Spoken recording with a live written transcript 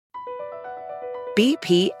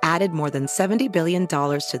BP added more than $70 billion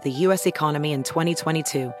to the U.S. economy in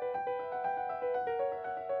 2022.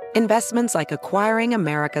 Investments like acquiring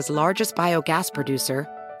America's largest biogas producer,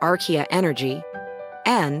 Archaea Energy,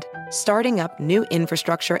 and starting up new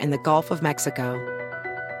infrastructure in the Gulf of Mexico.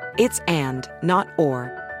 It's and, not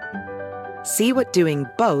or. See what doing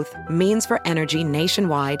both means for energy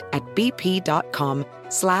nationwide at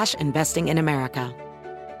bp.com/investing in America.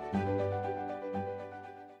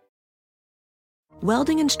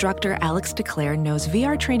 Welding instructor Alex DeClaire knows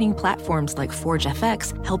VR training platforms like Forge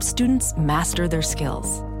FX help students master their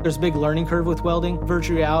skills. There's a big learning curve with welding.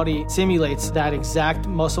 Virtual reality simulates that exact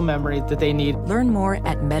muscle memory that they need. Learn more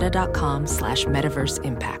at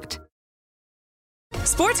meta.com/metaverseimpact.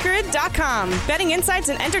 SportsGrid.com. Betting insights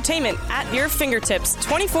and entertainment at your fingertips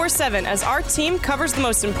 24/7 as our team covers the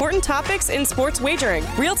most important topics in sports wagering.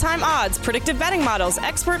 Real-time odds, predictive betting models,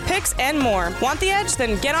 expert picks, and more. Want the edge?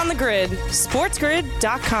 Then get on the grid.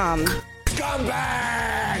 SportsGrid.com.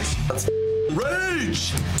 Scumbags!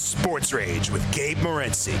 Rage! Sports Rage with Gabe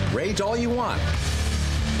Morency. Rage all you want.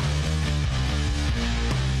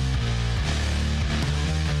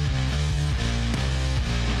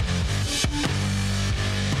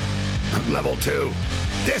 Level 2.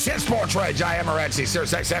 This is Sports Rage. I am Morency.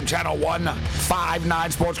 Sirius XM Channel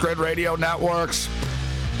 159 Sports Grid Radio Networks.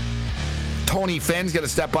 Tony Finn's going to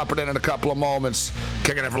step up in a couple of moments.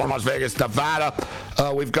 Kicking it from Las Vegas, Nevada.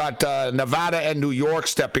 We've got Nevada and New York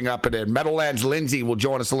stepping up and in. Meadowlands Lindsay will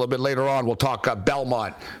join us a little bit later on. We'll talk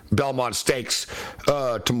Belmont Stakes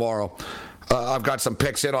tomorrow. I've got some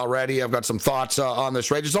picks in already. I've got some thoughts on this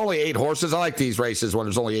race. There's only 8 horses. I like these races when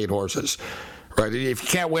there's only 8 horses. Right? If you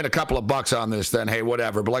can't win a couple of bucks on this, then hey,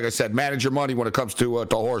 whatever. But like I said, manage your money when it comes to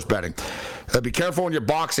horse betting. Be careful when you're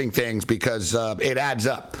boxing things because it adds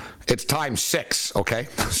up. It's times 6, okay?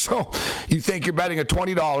 So you think you're betting a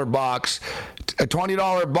 $20 box. A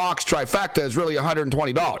 $20 box trifecta is really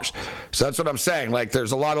 $120. So that's what I'm saying. Like,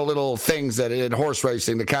 there's a lot of little things that in horse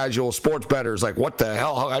racing, the casual sports bettor is like, what the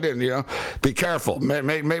hell? I didn't, Be careful.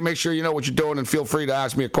 Make sure you know what you're doing, and feel free to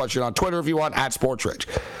ask me a question on Twitter if you want, @SportsRage.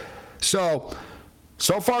 So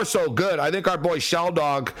far, so good. I think our boy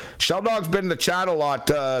Sheldog's been in the chat a lot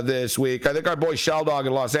this week. I think our boy Sheldog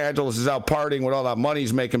in Los Angeles is out partying with all that money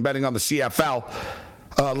he's making betting on the CFL.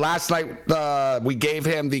 Last night, we gave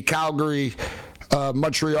him the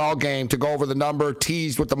Calgary-Montreal game to go over the number,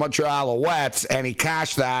 teased with the Montreal Alouettes, and he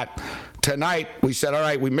cashed that. Tonight, we said, all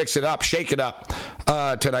right, we mix it up, shake it up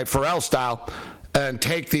tonight, Pharrell style, and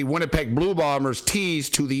take the Winnipeg Blue Bombers tease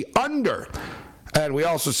to the under. And we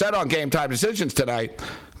also said on Game Time Decisions tonight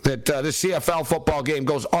that this CFL football game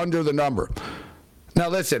goes under the number. Now,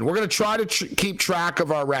 listen, we're going to try to keep track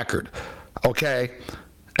of our record, okay?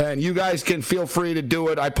 And you guys can feel free to do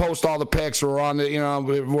it. I post all the picks. We're on the,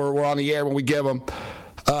 we're on the air when we give them.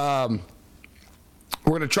 We're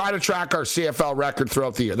going to try to track our CFL record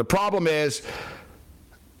throughout the year. The problem is,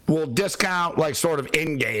 we'll discount like sort of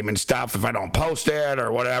in-game and stuff if I don't post it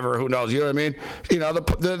or whatever. Who knows? You know what I mean?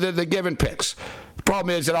 The given picks. The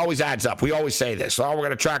problem is it always adds up. We always say this. We're going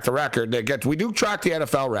to track the record. We do track the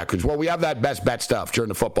NFL records. Well, we have that best bet stuff during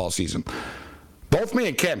the football season. Both me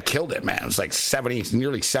and Cam killed it, man. It was like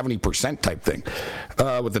nearly 70% type thing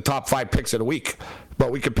with the top 5 picks of the week.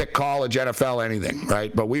 But we could pick college, NFL, anything,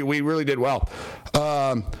 right? But we really did well.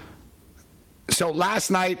 So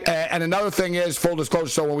last night, and another thing is, full disclosure,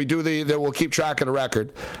 so when we do we'll keep track of the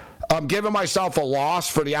record. I'm giving myself a loss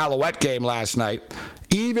for the Alouette game last night,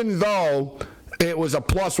 even though it was a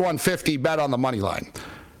plus 150 bet on the money line.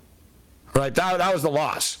 Right, that was the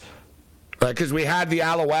loss. Right, because we had the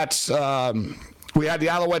Alouettes, teased. We had the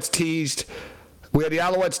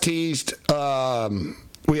Alouettes teased.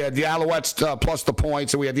 We had the Alouettes plus the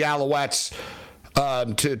points, and we had the Alouettes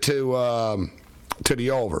to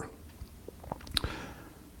the over.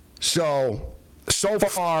 So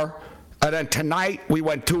far, and then tonight we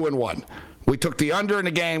went 2-1. We took the under in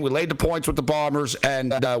the game, we laid the points with the Bombers,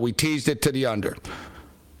 and we teased it to the under.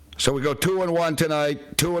 So we go 2-1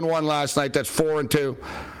 tonight, 2-1 last night. That's 4-2,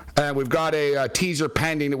 and we've got a teaser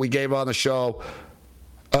pending that we gave on the show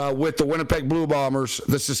with the Winnipeg Blue Bombers,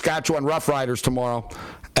 the Saskatchewan Roughriders tomorrow,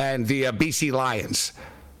 and the BC Lions.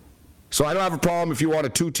 So I don't have a problem if you want a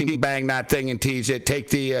 2-team bang that thing and tease it. Take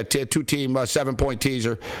the 2-team 7-point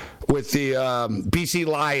teaser with the BC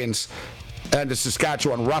Lions and the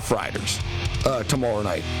Saskatchewan Roughriders tomorrow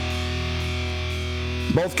night.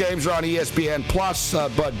 Both games are on ESPN Plus,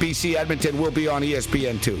 but BC Edmonton will be on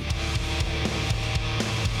ESPN 2.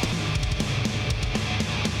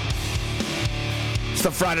 It's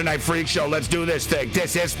the Friday Night Freak Show. Let's do this thing.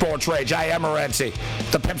 This is Sports Rage. I am Morency.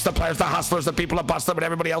 The pimps, the players, the hustlers, the people that bust them, and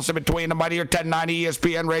everybody else in between. The mightier 1090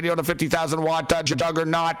 ESPN radio, the 50,000-watt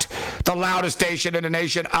juggernaut, the loudest station in the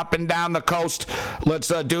nation, up and down the coast. Let's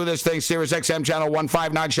do this thing. Sirius XM channel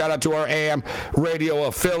 159. Shout out to our AM radio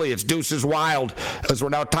affiliates. Deuces Wild, as we're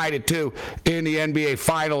now tied at 2 in the NBA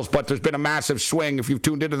Finals. But there's been a massive swing. If you've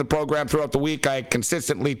tuned into the program throughout the week, I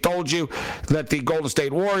consistently told you that the Golden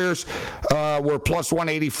State Warriors were plus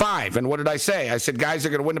 185. And what did I say? I said, guys are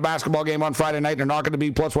going to win the basketball game on Friday night. They're not going to be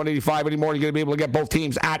plus 185 anymore. You're going to be able to get both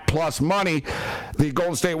teams at plus money. The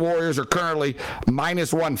Golden State Warriors are currently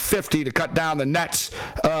minus 150 to cut down the Nets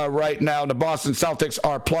right now. The Boston Celtics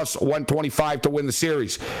are plus 125 to win the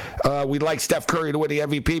series. We like Steph Curry to win the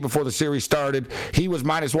MVP before the series started. He was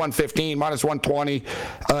minus 115, minus 120.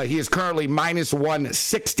 He is currently minus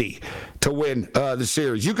 160 to win the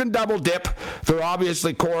series. You can double dip. They're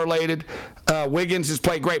obviously correlated. Wiggins has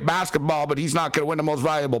played great basketball, but he's not going to win the most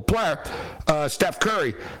valuable player. Steph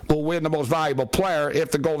Curry will win the most valuable player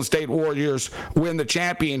if the Golden State Warriors win the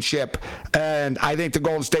championship. And I think the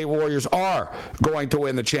Golden State Warriors are going to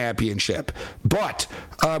win the championship. But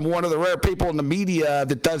I'm one of the rare people in the media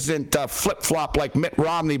that doesn't flip-flop like Mitt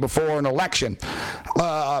Romney before an election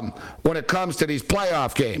when it comes to these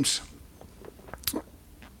playoff games.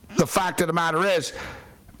 The fact of the matter is,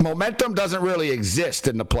 momentum doesn't really exist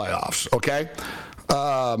in the playoffs, okay?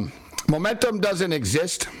 Momentum doesn't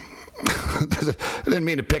exist. I didn't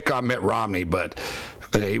mean to pick on Mitt Romney, but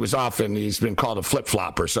he's been called a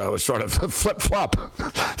flip-flopper, so it's sort of a flip-flop.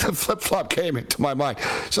 The flip-flop came into my mind.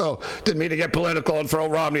 So didn't mean to get political and throw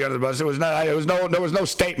Romney under the bus. There was no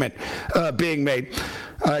statement being made.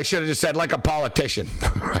 I should have just said like a politician,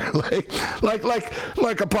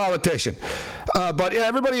 like a politician. But yeah,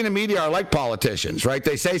 everybody in the media are like politicians, right?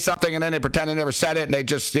 They say something and then they pretend they never said it, and they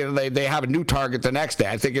just they have a new target the next day.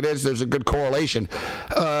 I think there's a good correlation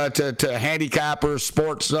to handicappers,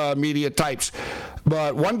 sports media types.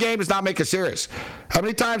 But one game does not make a series. How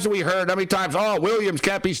many times have we heard? How many times? Oh, Williams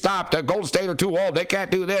can't be stopped. Golden State are too old. They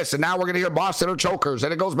can't do this. And now we're going to hear Boston are chokers,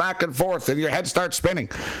 and it goes back and forth, and your head starts spinning.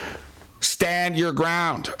 Stand your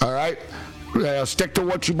ground, all right? Stick to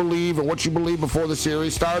what you believe and what you believe before the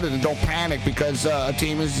series started, and don't panic because a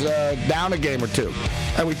team is down a game or two.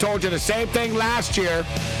 And we told you the same thing last year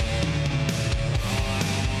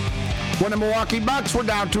when the Milwaukee Bucks were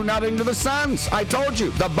down 2-0 to the Suns. I told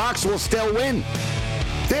you, the Bucks will still win.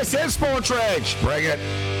 This is Sports Rage. Bring it.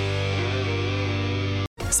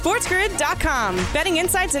 SportsGrid.com. Betting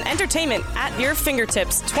insights and entertainment at your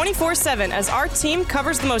fingertips 24/7 as our team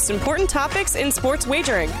covers the most important topics in sports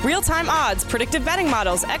wagering. Real-time odds, predictive betting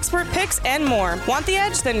models, expert picks, and more. Want the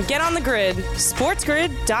edge? Then get on the grid.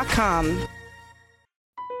 SportsGrid.com.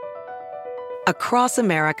 Across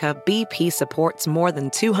America, BP supports more than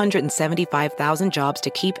 275,000 jobs to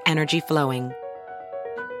keep energy flowing.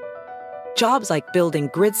 Jobs like building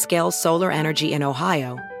grid-scale solar energy in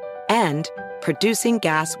Ohio and producing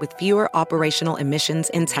gas with fewer operational emissions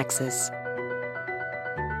in Texas.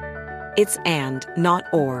 It's and, not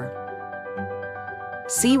or.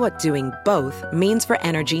 See what doing both means for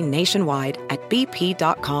energy nationwide at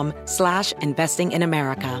bp.com/investing in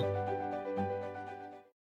America.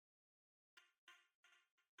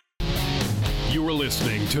 You are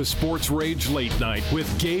listening to Sports Rage Late Night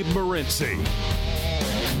with Gabe Morency.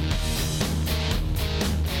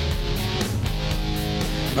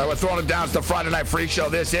 All right, we're throwing it down to the Friday Night Freak Show.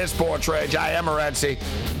 This is Sports Rage. I am Morency.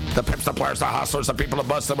 The pimps, the players, the hustlers, the people that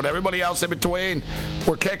bust them, and everybody else in between.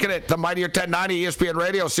 We're kicking it. The mightier 1090 ESPN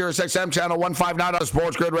Radio, Sirius XM channel 159 on the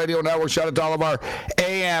Sports Grid Radio Network. Shout out to all of our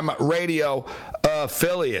AM radio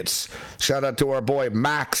affiliates. Shout out to our boy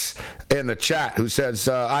Max in the chat who says,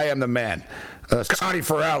 I am the man. Scotty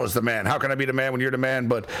Farrell is the man. How can I be the man when you're the man?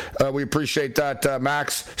 But we appreciate that,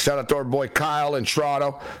 Max. Shout out to our boy Kyle in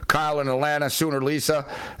Toronto, Kyle in Atlanta, Sooner Lisa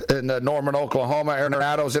in Norman, Oklahoma, Aaron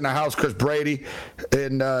Renado's in the house, Chris Brady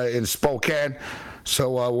in Spokane.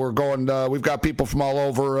 So we're going. We've got people from all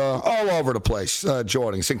over the place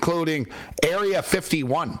joining us, including Area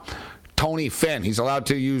 51. Tony Finn. He's allowed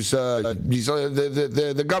to use,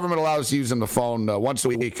 the government allows to use him the phone once a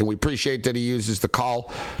week, and we appreciate that he uses the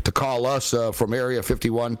call to call us from Area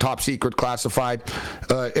 51, top secret classified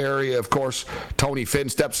area, of course. Tony Finn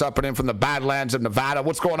steps up and in from the Badlands of Nevada.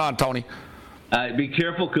 What's going on, Tony? Be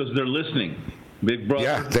careful because they're listening. Big brother,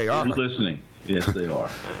 yeah, they are listening. Yes, they are.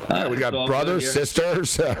 Yeah, we got brothers,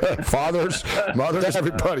 sisters, fathers, mothers,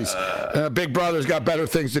 everybody's. Big Brother's got better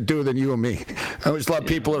things to do than you and me. I always love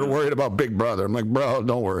people that are worried about Big Brother. I'm like, bro,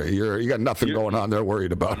 don't worry. You got nothing going on they're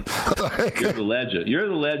worried about. You're the legend. You're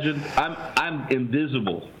the legend. I'm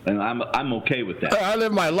invisible, and I'm okay with that. I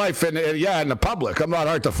live my life in the public. I'm not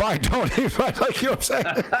hard to find, Tony. Like, you know what I'm saying?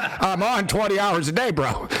 I'm on 20 hours a day,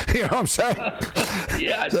 bro. You know what I'm saying?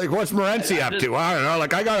 Yeah. It's like, what's Morency up to? I don't know.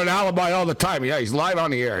 Like, I got an alibi all the time. Yeah, he's live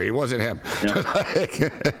on the air. It wasn't him. Yeah.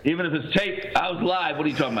 Even if it's tape, I was live. What are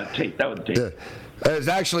you talking about? Tape. That was tape. It's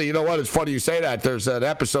actually, you know what? It's funny you say that. There's an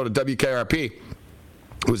episode of WKRP.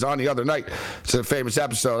 It was on the other night. It's a famous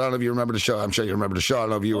episode. I don't know if you remember the show. I'm sure you remember the show. I don't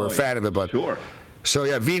know if you were a fan of it, but sure. So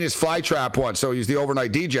yeah, Venus Flytrap won. So he's the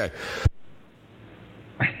overnight DJ.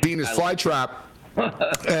 Venus Flytrap.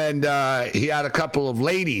 And he had a couple of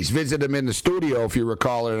ladies visit him in the studio, if you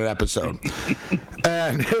recall, in an episode.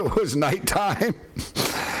 And it was nighttime.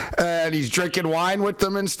 And he's drinking wine with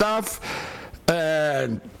them and stuff.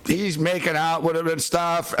 And he's making out with them and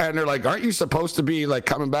stuff. And they're like, aren't you supposed to be like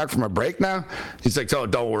coming back from a break now? He's like, oh,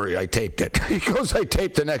 don't worry, I taped it. He goes, I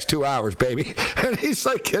taped the next 2 hours, baby. And he's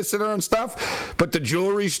like kissing her and stuff. But the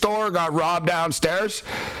jewelry store got robbed downstairs.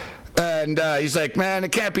 And he's like, man,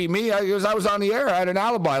 it can't be me. I was on the air. I had an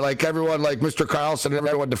alibi. Like everyone, like Mr. Carlson and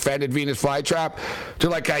everyone defended Venus Flytrap. They're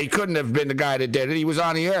like, he couldn't have been the guy that did it. He was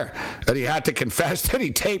on the air. And he had to confess that he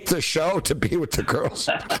taped the show to be with the girls.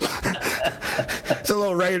 It's a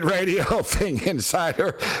little radio thing inside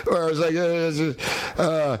her where I was like,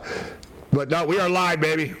 but no, we are live,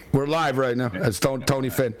 baby. We're live right now. As Tony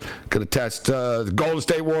Finn could attest. The Golden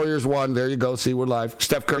State Warriors won. There you go. See, we're live.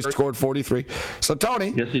 Steph Curry scored 43. So,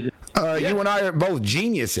 Tony, yes, he did. You and I are both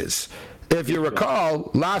geniuses. If you recall,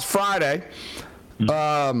 last Friday,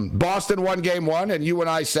 Boston won Game 1, and you and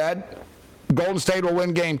I said Golden State will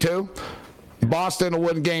win Game 2. Boston will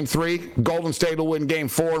win Game 3. Golden State will win Game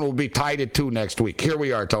 4, and we'll be tied at 2 next week. Here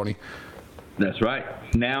we are, Tony. That's right.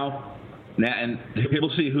 Now, and people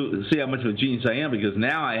see how much of a genius I am, because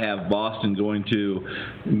now I have Boston going to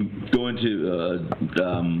the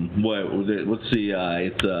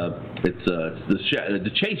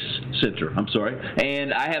Chase Center. I'm sorry,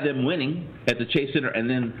 and I have them winning at the Chase Center, and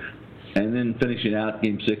then finishing out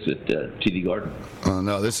Game 6 at TD Garden. Oh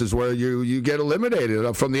no, this is where you get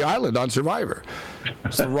eliminated from the island on Survivor.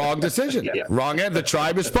 It's the wrong decision. Yeah. Wrong end. The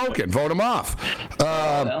tribe has spoken. Vote them off.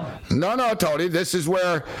 No, Tony. This is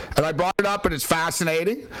where, and I brought it up, and it's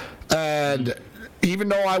fascinating. And even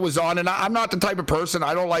though I was on, and I'm not the type of person,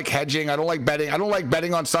 I don't like hedging. I don't like betting. I don't like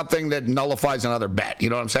betting on something that nullifies another bet. You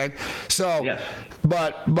know what I'm saying? So, yes.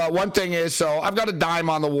 But one thing is, so I've got a dime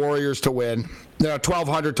on the Warriors to win. You know,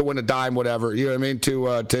 1,200 to win a dime, whatever. You know what I mean?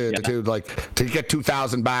 To get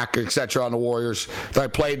 2,000 back, etc. on the Warriors. I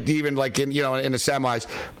played even like in the semis,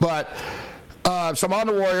 but so I'm on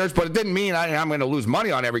the Warriors. But it didn't mean I'm going to lose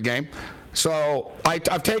money on every game. So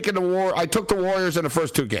I've taken the war. I took the Warriors in the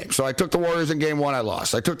first 2 games. So I took the Warriors in Game 1. I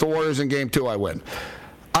lost. I took the Warriors in Game 2. I win.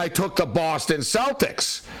 I took the Boston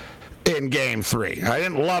Celtics in Game 3. I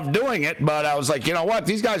didn't love doing it, but I was like, you know what?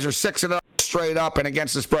 These guys are 6-0 straight up and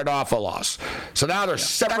against the spread off a loss. So now they're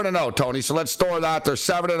 7-0, Tony. So let's store that. They're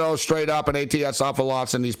 7-0 straight up and ATS off a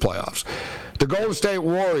loss in these playoffs. The Golden State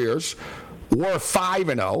Warriors were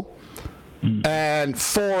 5-0 and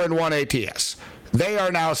 4-1 ATS. They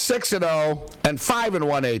are now 6-0 and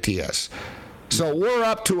 5-1 ATS. So we're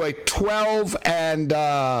up to a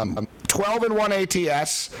 12-1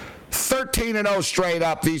 ATS. 13-0 straight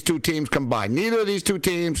up, these two teams combined. Neither of these two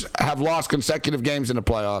teams have lost consecutive games in the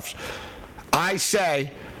playoffs. I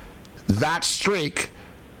say that streak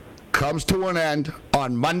comes to an end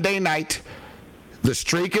on Monday night. The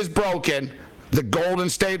streak is broken. The Golden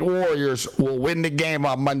State Warriors will win the game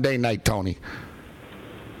on Monday night, Tony.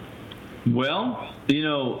 Well,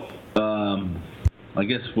 I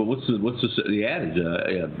guess what's the adage?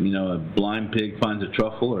 A blind pig finds a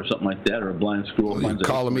truffle or something like that, or a blind squirrel finds you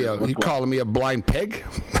calling me a blind pig?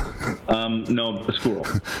 No, a squirrel.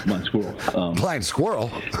 Blind squirrel. Blind squirrel?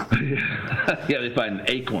 Yeah, they find an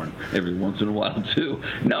acorn every once in a while too.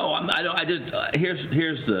 No,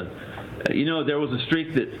 here's the. There was a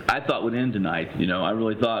streak that I thought would end tonight. I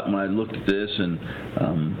really thought when I looked at this and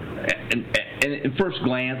at first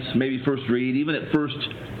glance, maybe first read, even at first.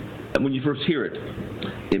 When you first hear it,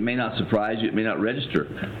 it may not surprise you, it may not register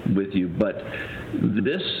with you, but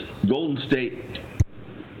this Golden State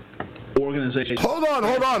organization... Hold on.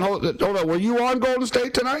 Were you on Golden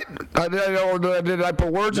State tonight? Did I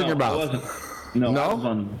put words in your mouth?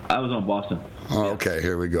 No? I was on Boston. Oh, okay,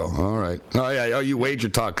 here we go. All right. Oh, yeah. Oh, you wager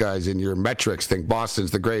talk guys in your metrics think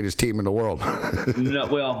Boston's the greatest team in the world.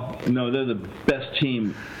 No, they're the best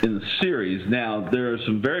team in the series. Now, there are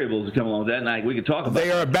some variables that come along with that, and we could talk about.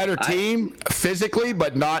 They are a better team physically,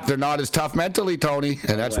 but they're not as tough mentally, Tony,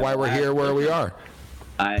 and that's why we're here where we are.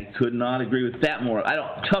 I could not agree with that more.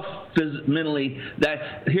 Tough mentally.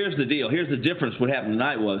 Here's the deal. Here's the difference. What happened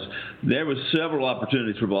tonight was there was several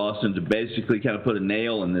opportunities for Boston to basically kind of put a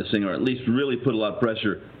nail in this thing, or at least really put a lot of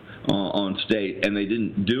pressure on State, and they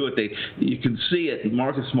didn't do it. You can see it.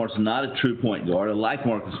 Marcus Smart's not a true point guard. I like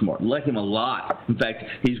Marcus Smart. I like him a lot. In fact,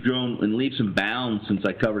 he's grown in leaps and bounds since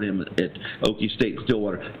I covered him at Okie State and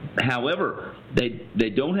Stillwater. However,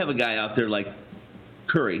 they don't have a guy out there like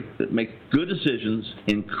Curry that makes good decisions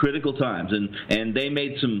in critical times, and they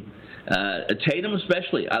made some Tatum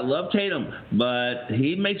especially. I love Tatum, but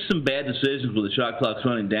he makes some bad decisions with the shot clock's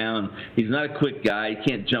running down. He's not a quick guy. He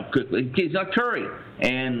can't jump quickly. He's not Curry,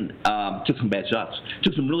 and took some bad shots.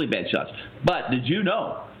 Took some really bad shots. But did you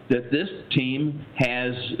know that this team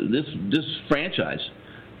has this franchise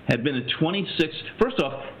had been a 26? First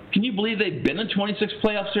off, can you believe they've been in 26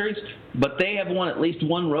 playoff series? But they have won at least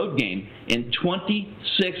one road game in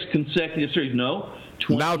 26 consecutive series. No?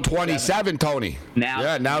 27. Now 27, Tony.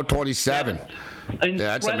 Now 27. Yeah,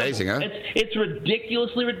 that's amazing, huh? It's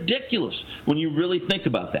ridiculously ridiculous when you really think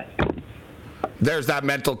about that. There's that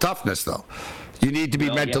mental toughness, though. You need to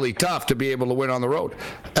be mentally tough to be able to win on the road.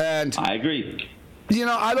 And I agree.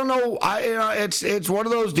 I don't know. It's one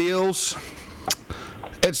of those deals.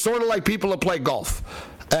 It's sort of like people that play golf.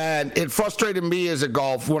 And it frustrated me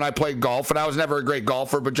when I played golf, and I was never a great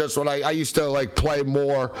golfer, but just when I used to play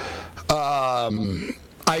more.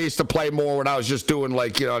 I used to play more when I was just doing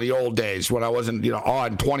the old days when I wasn't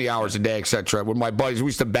on 20 hours a day, etc. With my buddies, we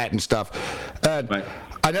used to bet and stuff. And right.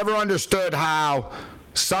 I never understood how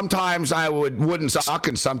sometimes I wouldn't suck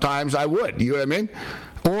and sometimes I would. You know what I mean?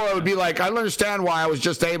 Or it would be I don't understand why I was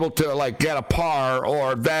just able to get a par,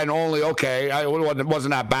 or then only it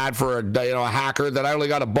wasn't that bad for a hacker that I only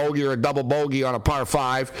got a bogey or a double bogey on a par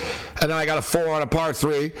 5, and then I got a 4 on a par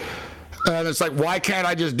 3. And it's why can't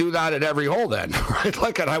I just do that at every hole then?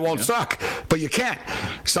 Right? And I won't suck. But you can't.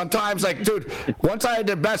 Sometimes, dude, once I had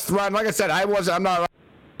the best run, like I said, I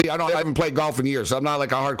haven't played golf in years, so I'm not a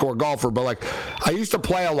hardcore golfer, but I used to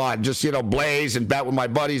play a lot, just blaze and bet with my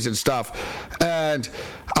buddies and stuff. And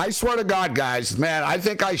I swear to God, guys, man, I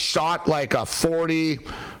think I shot a 40,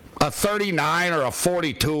 a 39 or a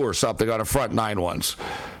 42 or something on a front 9 once.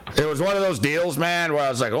 It was one of those deals, man, where I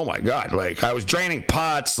was oh my God, I was draining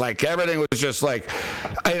putts, everything was just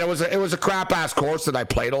it was a crap ass course that I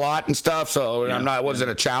played a lot and stuff, so it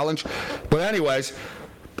wasn't a challenge. But anyways,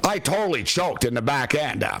 I totally choked in the back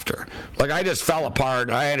end after. I just fell apart.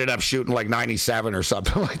 I ended up shooting 97 or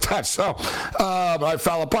something like that. So I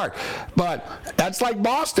fell apart. But that's like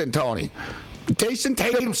Boston, Tony. Jason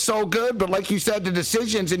Tatum's so good, but like you said, the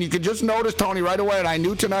decisions, and you could just notice, Tony, right away, and I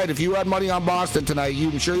knew tonight, if you had money on Boston tonight,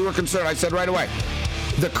 I'm sure you were concerned. I said right away,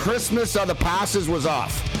 the crispness of the passes was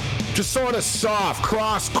off. Just sort of soft,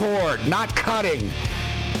 cross-court, not cutting.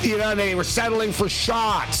 They were settling for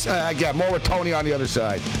shots. Again, more with Tony on the other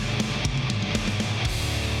side.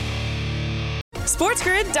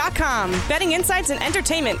 SportsGrid.com. Betting insights and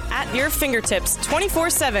entertainment at your fingertips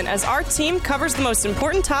 24/7 as our team covers the most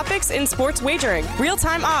important topics in sports wagering.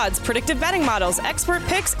 Real-time odds, predictive betting models, expert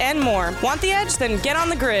picks, and more. Want the edge? Then get on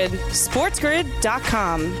the grid.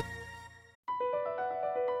 SportsGrid.com.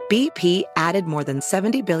 BP added more than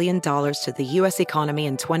 $70 billion to the U.S. economy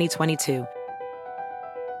in 2022.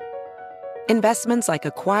 Investments like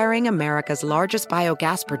acquiring America's largest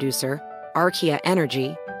biogas producer, Archaea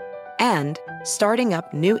Energy, and starting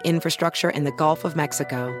up new infrastructure in the Gulf of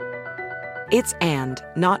Mexico. It's and,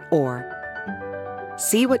 not or.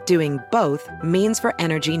 See what doing both means for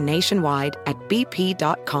energy nationwide at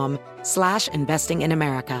bp.com/investing in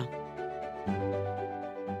America.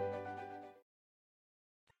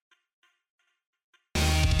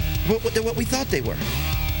 What we thought they were.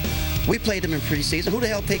 We played them in preseason. Who the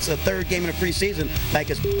hell takes a third game in a preseason like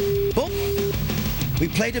it's boom? We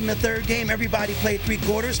played them in the third game. Everybody played 3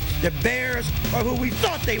 quarters. The Bears are who we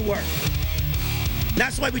thought they were.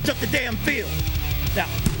 That's why we took the damn field. Now,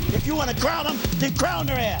 if you want to crown them, then crown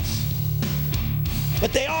their ass.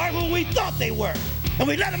 But they are who we thought they were. And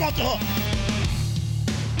we let them off the hook.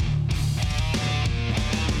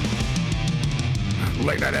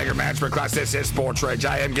 Late Night Anger Management Class. This is Sports Rage.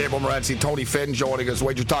 I am Gabriel Morency. Tony Finn joining us.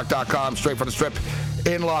 WagerTalk.com, straight from the Strip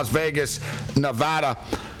in Las Vegas, Nevada.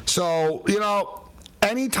 So,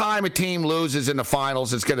 anytime a team loses in the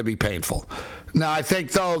finals, it's going to be painful. Now, I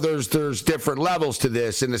think, though, there's different levels to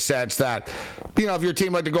this in the sense that, if you're a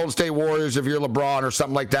team like the Golden State Warriors, if you're LeBron or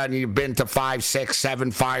something like that, and you've been to 5, 6,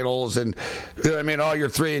 7 finals, and, all you're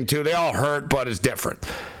 3-2, they all hurt, but it's different.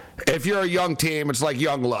 If you're a young team, it's like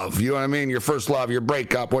young love. You know what I mean? Your first love, your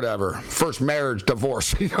breakup, whatever. First marriage,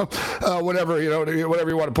 divorce, whatever, whatever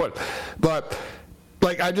you want to put. But,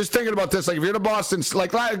 I'm just thinking about this. If you're the Boston,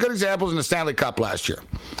 a good example is in the Stanley Cup last year.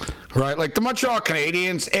 Right, like the Montreal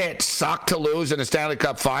Canadiens, it sucked to lose in the Stanley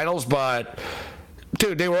Cup Finals, but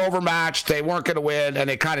dude, they were overmatched. They weren't going to win, and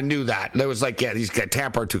they kind of knew that. It was these guys,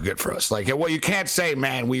 Tampa are too good for us. You can't say,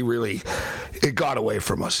 man, it got away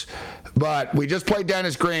from us. But we just played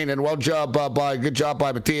Dennis Green, and good job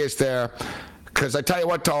by Matthias there. Because I tell you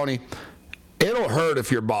what, Tony, it'll hurt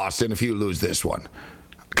if you're Boston if you lose this one.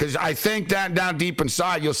 Because I think down deep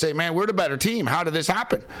inside, you'll say, man, we're the better team. How did this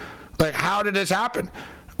happen? How did this happen?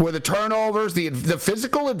 With the turnovers, the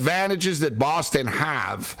physical advantages that Boston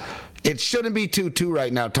have, it shouldn't be 2-2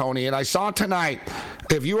 right now, Tony. And I saw tonight,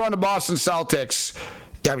 if you were on the Boston Celtics,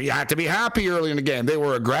 you had to be happy early in the game. They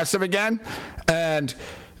were aggressive again. And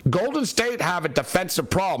Golden State have a defensive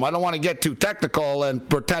problem. I don't want to get too technical and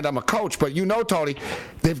pretend I'm a coach, but Tony,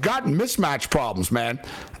 they've got mismatch problems, man.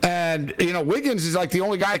 And, Wiggins is the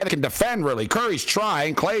only guy that can defend, really. Curry's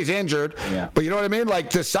trying. Clay's injured. Yeah. But you know what I mean?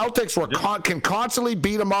 The Celtics can constantly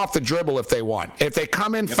beat them off the dribble if they want. If they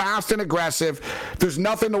come in fast and aggressive, there's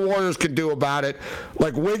nothing the Warriors can do about it.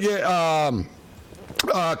 Wiggins...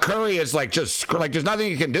 Curry is there's nothing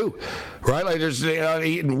he can do, right?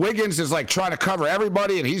 Wiggins is trying to cover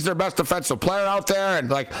everybody, and he's their best defensive player out there, and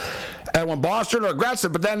when Boston are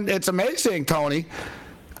aggressive, but then it's amazing, Tony.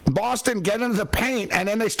 Boston get into the paint, and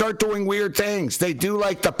then they start doing weird things. They do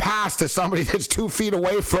the pass to somebody that's 2 feet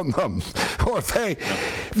away from them, or they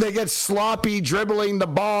get sloppy dribbling the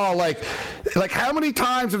ball. How many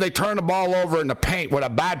times have they turned the ball over in the paint with a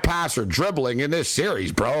bad pass or dribbling in this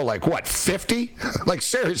series, bro? 50?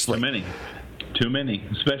 Seriously. Too many,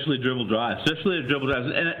 especially dribble drives.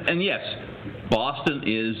 And yes, Boston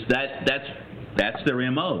is that's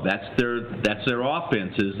their MO. That's their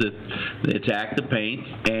offense, is that they attack the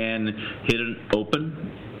paint and hit an open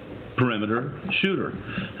perimeter shooter.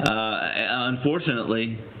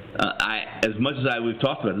 Unfortunately, as much as we've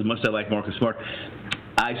talked about it, as much as I like Marcus Smart,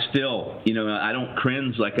 I still, I don't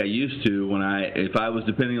cringe like I used to if I was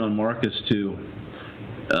depending on Marcus to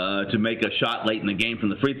make a shot late in the game from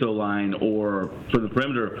the free throw line or for the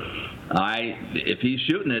perimeter. If he's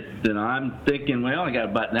shooting it, then I'm thinking, well,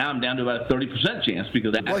 I'm down to about a 30% chance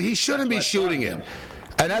because he shouldn't be shooting it,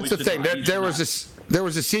 and that's the thing. There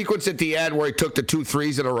was a sequence at the end where he took the 2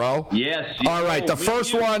 threes in a row. Yes. All right, the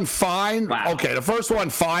first one, fine. Wow. Okay, the first one,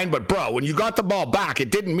 fine. But, bro, when you got the ball back, it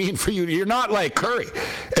didn't mean for you. You're not like Curry.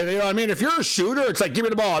 And, you know what I mean? If you're a shooter, it's give me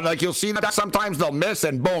the ball. You'll see that sometimes they'll miss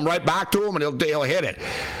and, boom, right back to him, and he'll hit it.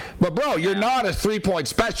 But, bro, you're not a three-point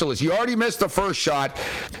specialist. You already missed the first shot.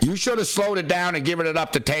 You should have slowed it down and given it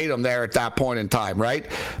up to Tatum there at that point in time, right?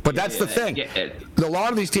 But that's the thing. A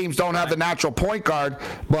lot of these teams don't have the natural point guard,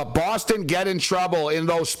 but Boston get in trouble in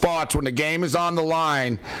those spots when the game is on the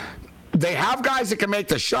line. They have guys that can make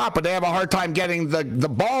the shot, but they have a hard time getting the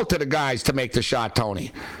ball to the guys to make the shot,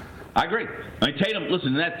 Tony. I agree. Tatum,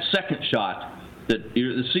 listen, that second shot,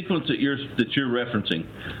 the sequence that you're referencing,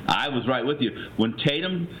 I was right with you. When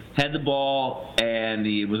Tatum had the ball and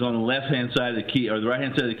he was on the left-hand side of the key or the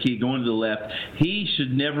right-hand side of the key going to the left, he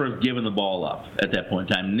should never have given the ball up at that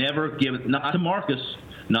point in time. Never give it, not to Marcus,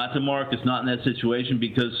 not in that situation,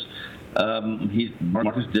 because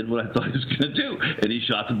Marcus did what I thought he was going to do, and he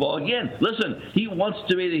shot the ball again. Listen, he wants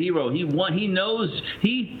to be the hero. He knows,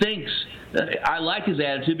 he thinks. I like his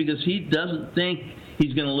attitude because he doesn't think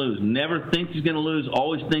he's going to lose. Never thinks he's going to lose.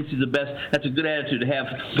 Always thinks he's the best. That's a good attitude to have,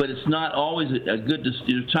 but it's not always a good.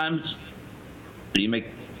 There's times you make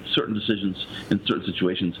certain decisions in certain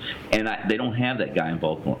situations, and they don't have that guy in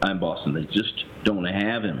Boston. They just don't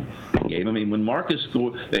have him. When Marcus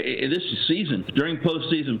scored this season during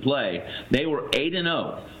postseason play, they were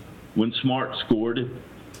 8-0 when Smart scored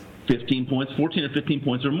 15 points, 14 or 15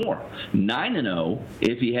 points or more. 9-0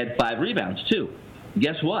 if he had 5 rebounds too.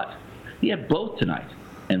 Guess what? He had both tonight,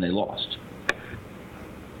 and they lost.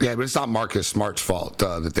 Yeah, but it's not Marcus Smart's fault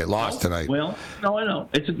that they lost tonight. Well, no, I know.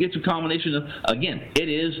 It's a combination of, again, it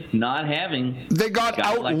is not having. They got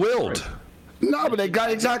out-willed. No, but they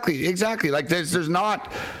got exactly. There's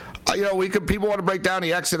not. People want to break down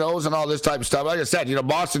the X and O's and all this type of stuff. Like I said,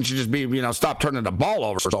 Boston should just be, stop turning the ball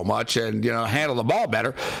over so much and, handle the ball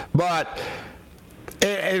better. But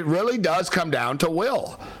it really does come down to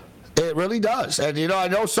will. It really does. And, I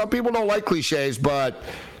know some people don't like cliches, but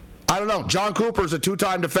I don't know. John Cooper's a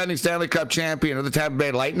 2-time defending Stanley Cup champion of the Tampa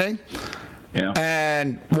Bay Lightning. Yeah.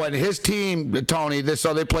 And when his team, Tony,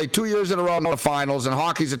 so they played 2 years in a row in the finals, and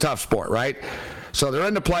hockey's a tough sport, right? So they're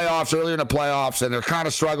in the playoffs, early in the playoffs, and they're kind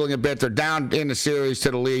of struggling a bit. They're down in the series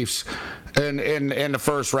to the Leafs in the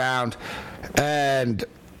first round. And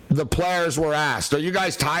the players were asked, are you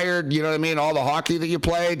guys tired, you know what I mean, all the hockey that you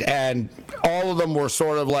played? And all of them were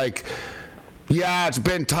sort of like, yeah, it's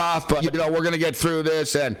been tough, but, we're going to get through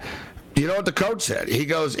this. And you know what the coach said? He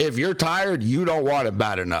goes, if you're tired, you don't want it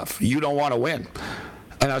bad enough. You don't want to win.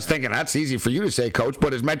 And I was thinking, that's easy for you to say, Coach,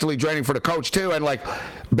 but it's mentally draining for the coach, too. And,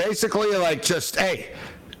 basically, just, hey,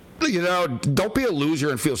 don't be a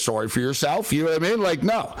loser and feel sorry for yourself. You know what I mean?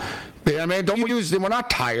 No. You know what I mean? We're not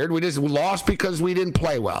tired. We lost because we didn't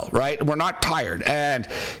play well, right? We're not tired. And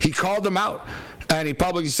he called them out. And he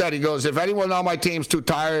publicly said, he goes, if anyone on my team's too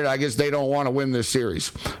tired, I guess they don't want to win this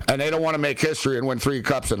series. And they don't want to make history and win 3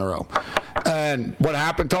 cups in a row. And what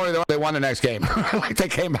happened, Tony? They won the next game. They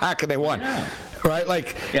came back and they won. Yeah. Right?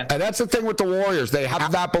 And that's the thing with the Warriors. They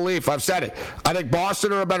have that belief. I've said it. I think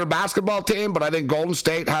Boston are a better basketball team, but I think Golden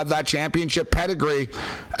State have that championship pedigree.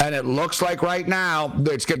 And it looks like right now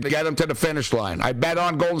it's going to get them to the finish line. I bet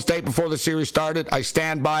on Golden State before the series started. I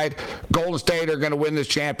stand by it. Golden State are going to win this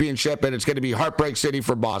championship, and it's going to be Heartbreak City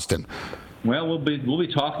for Boston. Well, we'll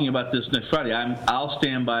be talking about this next Friday. I'll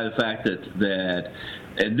stand by the fact that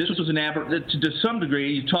and this was to some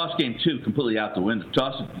degree, you toss game 2 completely out the window.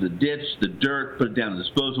 Toss it to the ditch, the dirt, put it down the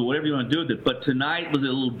disposal, whatever you want to do with it. But tonight was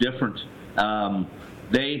a little different. I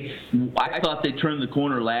thought they turned the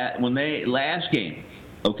corner last game.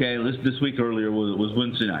 Okay, this week earlier was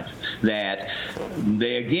Wednesday night. That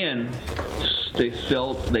they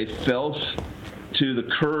fell to the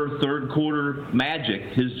Kerr third quarter magic,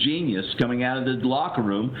 his genius coming out of the locker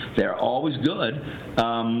room. They're always good.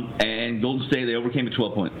 And Golden State, they overcame a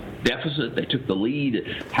 12-point deficit. They took the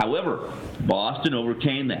lead. However, Boston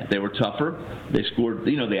overcame that. They were tougher. They scored,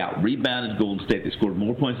 they out-rebounded Golden State. They scored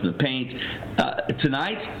more points in the paint.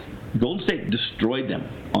 Tonight, Golden State destroyed them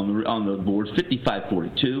on the boards,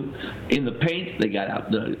 55-42. In the paint,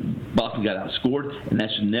 Boston got outscored, and that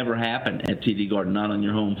should never happen at TD Garden, not on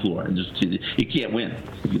your home floor. And you can't win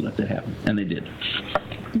if you let that happen, and they did.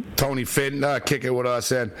 Tony Finn kicking with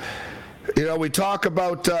us, and we talk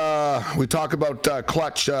about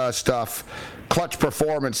clutch stuff. Clutch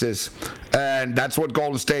performances, and that's what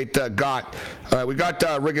Golden State got. We got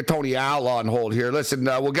Rigatoni Al on hold here. Listen,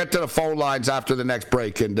 we'll get to the phone lines after the next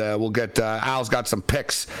break, and we'll get Al's got some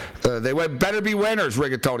picks. They better be winners,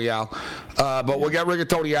 Rigatoni Al. But we'll get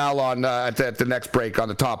Rigatoni Al on at the next break on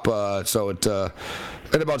the top.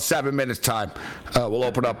 In about 7 minutes' time, we'll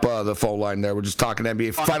open up the phone line there. We're just talking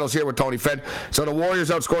NBA Finals here with Tony Finn. So the Warriors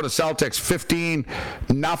outscored the Celtics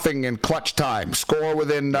 15-0 in clutch time. Score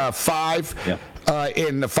within 5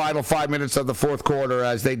 in the final 5 minutes of the fourth quarter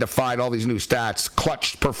as they defied all these new stats.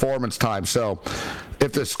 Clutch performance time. So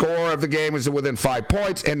if the score of the game is within 5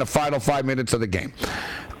 points in the final 5 minutes of the game.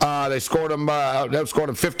 They scored them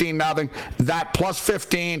 15-0. That plus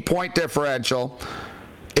 15-point differential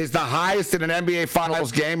is the highest in an NBA Finals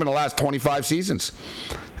game in the last 25 seasons.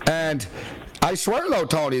 And I swear, though,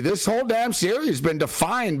 Tony, this whole damn series has been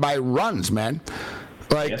defined by runs, man.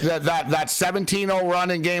 That 17-0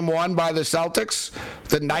 run in Game 1 by the Celtics,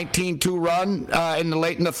 the 19-2 run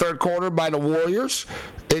in the third quarter by the Warriors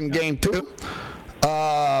in Game 2.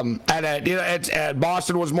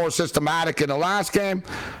 Boston was more systematic in the last game.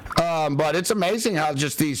 But it's amazing how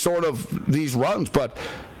just these runs, but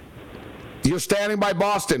you're standing by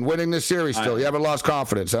Boston winning this series still. You haven't lost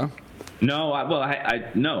confidence, huh? No, I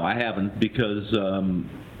haven't, because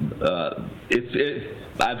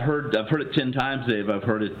I've heard it 10 times, Dave. I've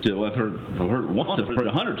heard it once. I've heard it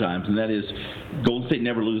 100 times, and that is Golden State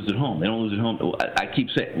never loses at home. They don't lose at home. I keep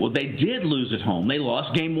saying, well, they did lose at home. They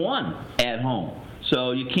lost Game 1 at home.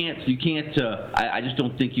 So you can't. I just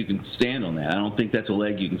don't think you can stand on that. I don't think that's a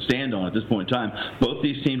leg you can stand on at this point in time. Both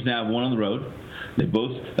these teams now have won on the road. They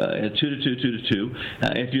both had 2-2,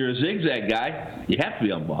 2-2. If you're a zigzag guy, you have to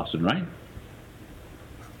be on Boston, right?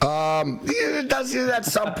 It does at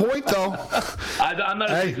some point, though. I'm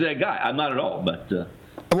not a zigzag guy. I'm not at all, but.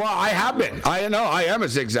 Well, I have been. I am a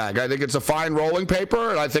zigzag. I think it's a fine rolling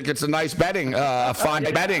paper, and I think it's a nice betting,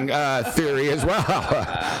 theory as well.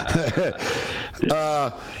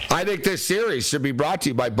 I think this series should be brought to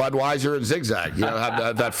you by Budweiser and Zigzag.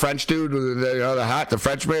 Have that French dude with the hat, the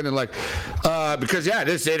Frenchman, and because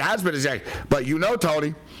it has been a zigzag. But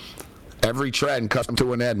Tony, every trend comes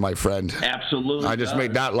to an end, my friend. Absolutely. I just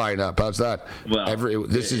made that line up. How's that? Well,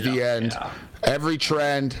 this is the end. Yeah. Every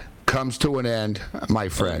trend comes to an end, my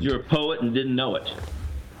friend. You're a poet and didn't know it.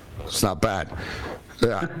 It's not bad.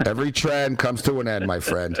 Yeah, every trend comes to an end, my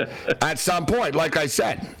friend. At some point, like I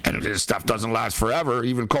said, and this stuff doesn't last forever,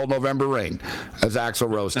 even cold November rain, as Axl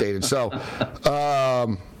Rose stated. So,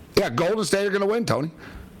 yeah, Golden State are going to win, Tony.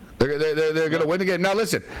 They're going to win the game. Now,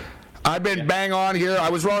 listen, I've been bang on here. I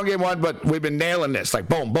was wrong game one, but we've been nailing this. Like,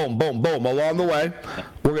 boom, boom, boom, boom, along the way.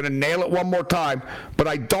 We're going to nail it one more time. But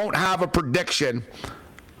I don't have a prediction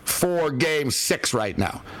for Game 6 right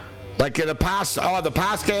now. Like in the past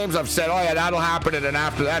games, I've said, oh, yeah, that'll happen, and then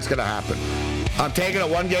after that's going to happen. I'm taking it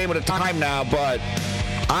one game at a time now, but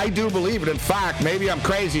I do believe it. In fact, maybe I'm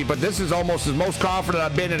crazy, but this is almost the most confident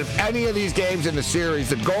I've been in of any of these games in the series.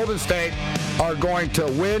 The Golden State are going to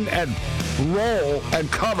win and roll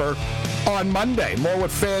and cover on Monday. More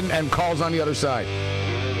with Finn and calls on the other side.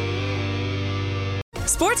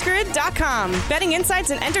 SportsGrid.com. Betting insights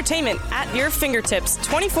and entertainment at your fingertips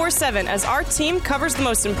 24/7 as our team covers the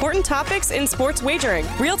most important topics in sports wagering.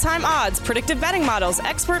 Real-time odds, predictive betting models,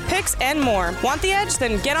 expert picks, and more. Want the edge?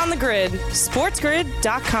 Then get on the grid.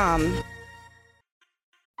 SportsGrid.com.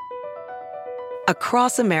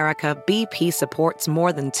 Across America, BP supports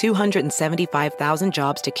more than 275,000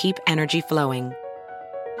 jobs to keep energy flowing.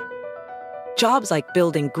 Jobs like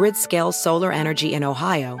building grid-scale solar energy in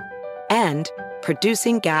Ohio and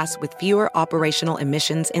producing gas with fewer operational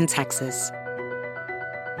emissions in Texas.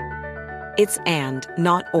 It's and,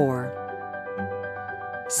 not or.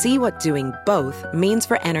 See what doing both means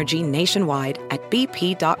for energy nationwide at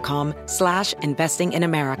bp.com/investing in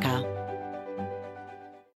America.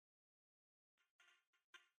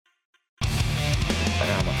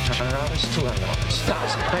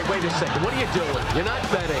 Hey, wait a second. What are you doing? You're not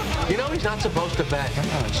betting. You know he's not supposed to bet. Come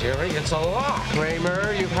on, Jerry. It's a lock.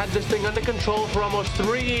 Kramer, you've had this thing under control for almost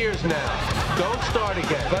 3 years now. Don't start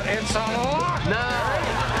again. But it's a lock. No.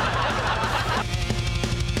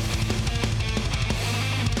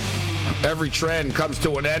 Every trend comes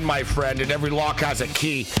to an end, my friend, and every lock has a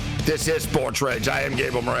key. This is Sports Rage. I am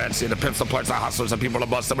Gabriel Morency, the pimps, the players, the hustlers, the people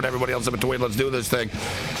that bust them, and everybody else in between. Let's do this thing.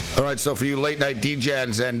 All right, so for you late-night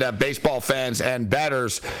DJs and baseball fans and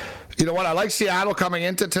bettors, you know what? I like Seattle coming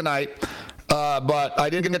into tonight, but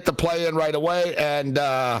I didn't get the play in right away, and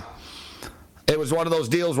it was one of those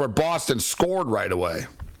deals where Boston scored right away.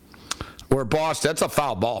 That's a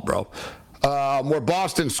foul ball, bro. Where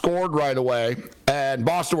Boston scored right away, and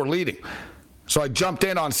Boston were leading. So I jumped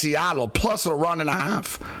in on Seattle, plus a run and a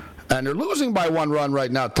half. And they're losing by 1 run right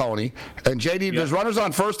now, Tony. And JD, There's runners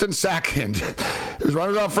on first and second.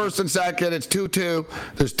 It's 2-2.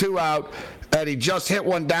 There's 2 out. And he just hit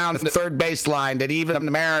one down the third baseline that even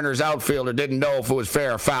the Mariners outfielder didn't know if it was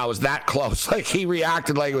fair or foul. It was that close. Like, he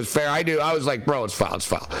reacted like it was fair. I was like, bro, it's foul.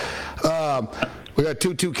 We got a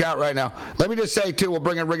 2-2 count right now. Let me just say, too, we'll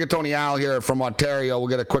bring in Rigatoni Al here from Ontario. We'll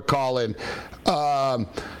get a quick call in.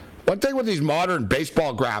 One thing with these modern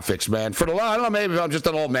baseball graphics, man, I don't know, maybe I'm just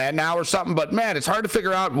an old man now or something, but, man, it's hard to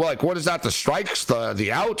figure out, like, what is that, the strikes,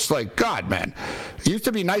 the outs? Like, God, man. It used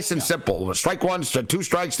to be nice and simple. Strike 1, 2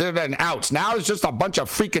 strikes, then outs. Now it's just a bunch of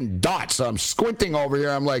freaking dots. So I'm squinting over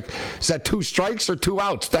here. I'm like, is that 2 strikes or 2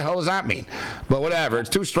 outs? What the hell does that mean? But whatever. It's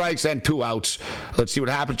 2 strikes and 2 outs. Let's see what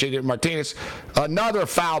happens, J.D. Martinez. Another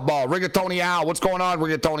foul ball. Rigatoni Al. What's going on,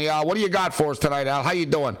 Rigatoni Al? What do you got for us tonight, Al? How you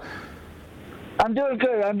doing? I'm doing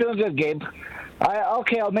good, Gabe.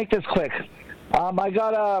 I'll make this quick. I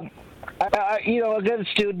got a good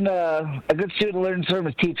student learns from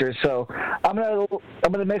his teacher. So I'm gonna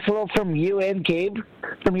mix a little from you and Cam.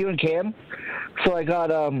 So I got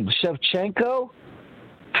Shevchenko,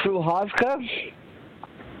 Prohaska,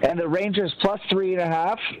 and the Rangers plus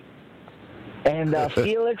 3.5, and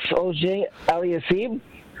Felix Auger-Aliassime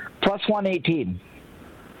plus 118.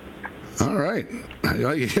 All right.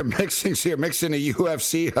 You're mixing the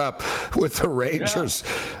UFC up with the Rangers.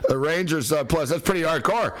 Yeah. The Rangers plus. That's pretty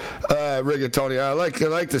hardcore, Rigatoni. I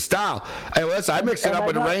like the style. Hey, listen, I mixed it up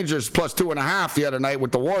with the Rangers plus 2.5 the other night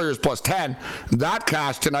with the Warriors plus 10. That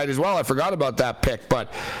cashed tonight as well. I forgot about that pick,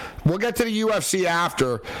 but we'll get to the UFC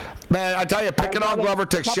after. Man, I tell you, picking on Glover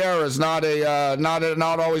Teixeira is not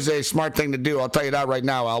always a smart thing to do. I'll tell you that right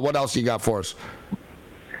now, Al. What else you got for us?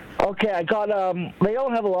 Okay, I got, they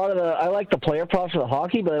don't have a lot of I like the player props for the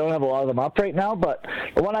hockey, but I don't have a lot of them up right now. But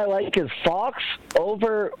the one I like is Fox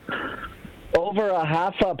over a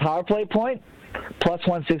half a power play point, plus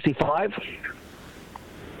 165.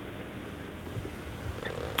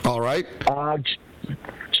 All right.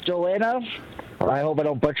 Joanna, I hope I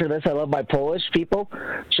don't butcher this. I love my Polish people.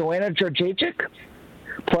 Joanna Jędrzejczyk,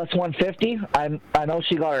 plus 150. I know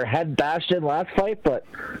she got her head bashed in last fight, but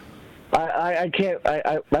I can't.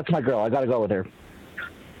 That's my girl. I got to go with her.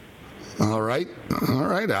 All right,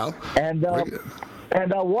 Al. And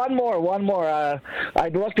And one more. I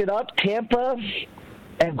looked it up. Tampa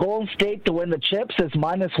and Golden State to win the chips is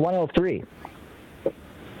minus 103.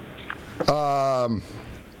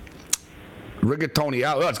 Rigatoni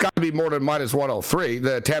out. Well, it's got to be more than minus 103.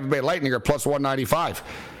 The Tampa Bay Lightning are plus 195.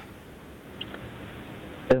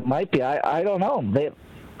 It might be. I don't know.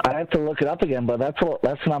 I have to look it up again, but that's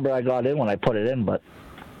the number I got in when I put it in. But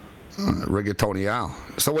Rigatoni out.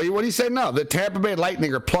 So what do you say now? The Tampa Bay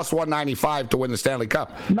Lightning are plus 195 to win the Stanley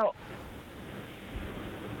Cup. No.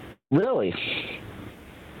 Really?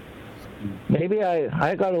 Maybe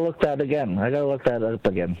I got to look that again. I got to look that up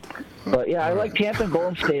again. But yeah, I like Tampa and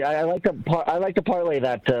Golden State. I like to parlay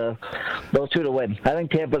that those two to win. I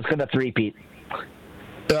think Tampa's going to three-peat.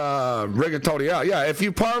 Rigatoni out. Yeah, if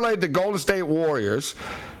you parlayed the Golden State Warriors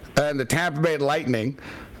and the Tampa Bay Lightning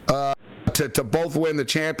to both win the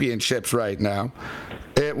championships right now,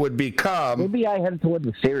 it would become. Maybe I head toward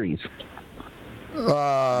the series.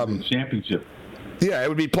 Championship. Yeah, it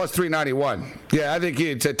would be plus 391. Yeah, I think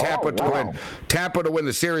it's a Tampa to win. Tampa to win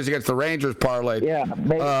the series against the Rangers parlayed. Yeah,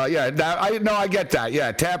 maybe. I get that.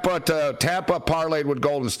 Yeah, Tampa parlayed with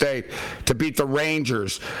Golden State to beat the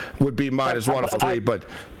Rangers would be minus 103. But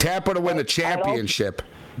Tampa to win the championship.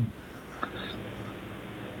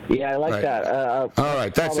 Yeah, I like that. All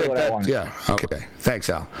right, that's it. Yeah, okay. Thanks,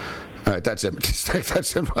 Al. All right, that's it.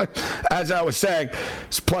 That's it. As I was saying,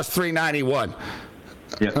 it's plus 391.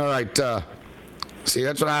 Yeah. All right. See,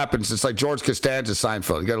 that's what happens. It's like George Costanza,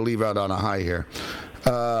 Seinfeld. You got to leave out on a high here.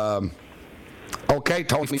 Okay,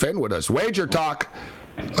 Tony Finn with us. Wager talk.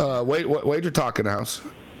 Wager talk in the house.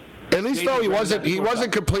 At least though he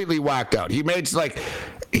wasn't completely whacked out. He made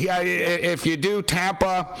if you do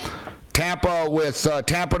Tampa with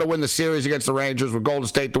Tampa to win the series against the Rangers with Golden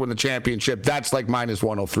State to win the championship, that's like minus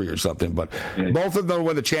 103 or something. But both of them to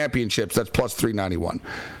win the championships, that's plus 391.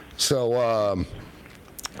 So.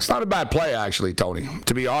 It's not a bad play, actually, Tony,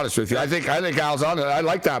 to be honest with you. I think Al's on it. I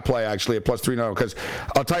like that play, actually, at plus 390, because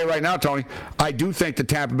I'll tell you right now, Tony, I do think the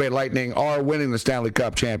Tampa Bay Lightning are winning the Stanley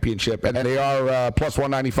Cup championship, and they are plus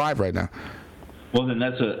 195 right now. Well, then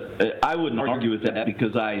I wouldn't argue with that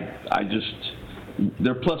because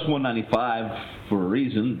they're plus 195 for a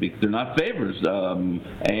reason. They're not favorites,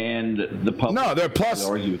 and the public. No, they're plus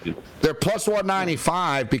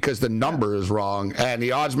 195 because the number is wrong, and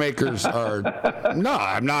the odds makers are. No,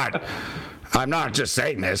 I'm not just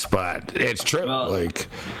saying this, but it's true. Listen,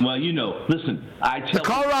 I tell the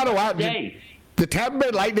Colorado the Tampa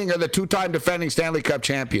Bay Lightning are the two-time defending Stanley Cup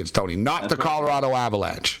champions, Tony, not the Colorado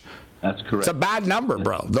Avalanche. That's correct. It's a bad number,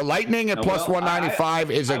 bro. The Lightning at plus 195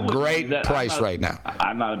 is a great price right now.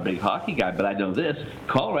 I'm not a big hockey guy, but I know this.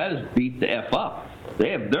 Colorado's beat the F up.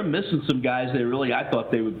 They're missing some guys I thought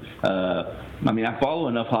they would. I follow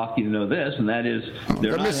enough hockey to know this, and that is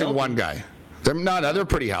they're missing healthy. One guy. They're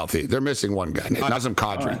pretty healthy. They're missing one guy. Nazem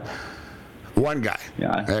Kadri. Right. One guy.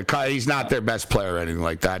 Yeah. He's not their best player or anything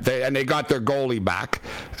like that. They got their goalie back,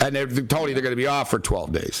 and they're going to be off for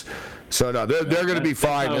 12 days. So, no, they're going to be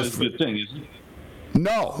fine. That's a good thing, isn't it?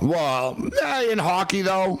 No. Well, in hockey,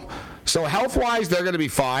 though. So, health-wise, they're going to be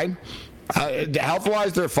fine.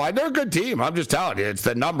 Health-wise, they're fine. They're a good team. I'm just telling you. It's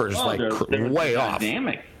the numbers, they're way off.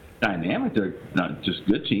 Dynamic. They're not just a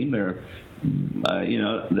good team. They're,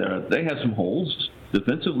 they have some holes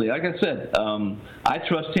defensively. Like I said, I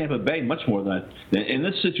trust Tampa Bay much more than in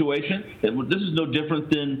this situation. This is no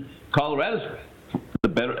different than Colorado's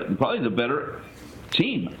probably the better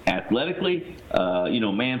team athletically,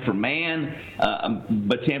 man for man.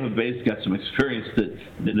 But Tampa Bay's got some experience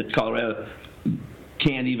that Colorado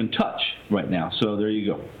can't even touch right now. So there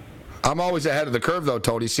you go. I'm always ahead of the curve, though,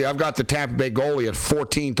 Tony. See, I've got the Tampa Bay goalie at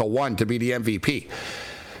 14-1 to be the MVP.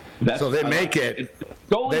 So they make it.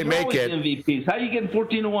 They make it. MVPs. How are you getting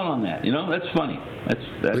 14-1 on that? That's funny.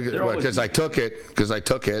 Because I took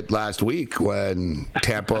it last week when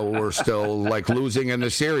Tampa were still losing in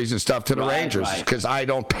the series and stuff to the Rangers. Because I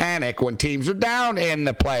don't panic when teams are down in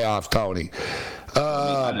the playoffs, Tony.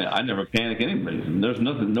 I never panic anybody. There's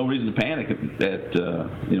no reason to panic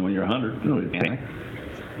when you're 100. No reason to panic.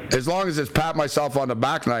 As long as it's pat myself on the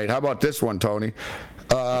back night. How about this one, Tony?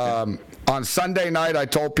 On Sunday night, I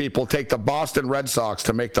told people take the Boston Red Sox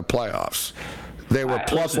to make the playoffs. They were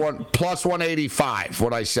plus 185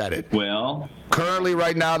 when I said it. Well, currently,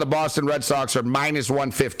 right now, the Boston Red Sox are minus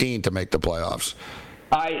 115 to make the playoffs.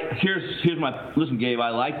 Here's my listen, Gabe. I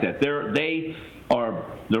like that.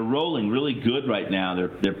 They're rolling really good right now.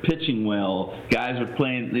 They're pitching well. Guys are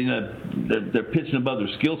playing. They're pitching above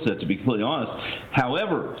their skill set, to be completely honest.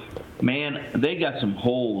 However, man, they got some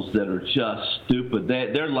holes that are just stupid.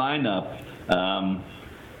 Their lineup.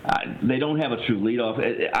 They don't have a true leadoff.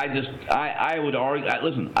 I would argue.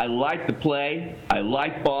 Listen, I like the play. I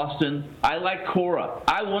like Boston. I like Cora.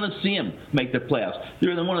 I want to see them make the playoffs.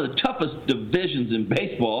 They're in one of the toughest divisions in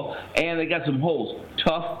baseball, and they got some holes.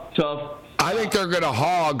 Tough. I think they're going to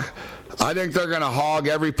hog.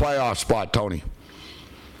 Every playoff spot, Tony.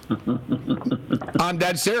 I'm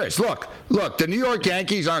dead serious. Look, the New York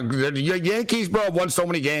Yankees aren't. The Yankees, bro, have won so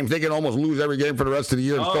many games they can almost lose every game for the rest of the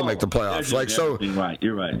year and still make the playoffs.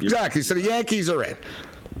 You're right. Exactly. So the Yankees are in.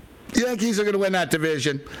 The Yankees are going to win that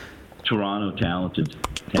division. Toronto, talented.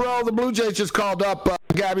 Bro, the Blue Jays just called up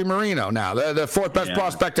Gabby Marino now. They're the fourth best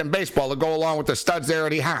prospect in baseball to go along with the studs they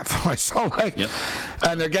already have.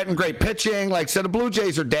 And they're getting great pitching. So the Blue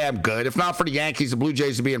Jays are damn good. If not for the Yankees, the Blue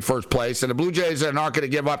Jays would be in first place. And the Blue Jays are not going to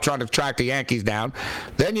give up trying to track the Yankees down.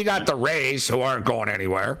 Then you got the Rays, who aren't going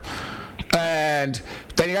anywhere. And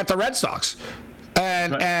then you got the Red Sox.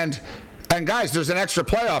 And guys, there's an extra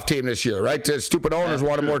playoff team this year, right? The stupid owners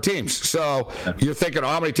wanted more teams. So you're thinking,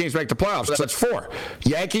 how many teams make the playoffs? So it's 4.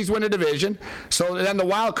 Yankees win a division. So then the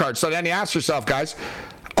wild card. So then you ask yourself, guys,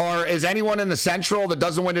 or is anyone in the Central that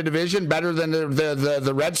doesn't win a division better than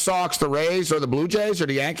the Red Sox, the Rays, or the Blue Jays, or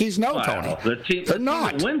the Yankees? No, Tony. They're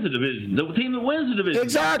not. The team that wins the division. The team that wins the division.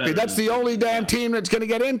 Exactly. That's the only damn team that's going to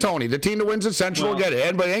get in, Tony. The team that wins the Central will get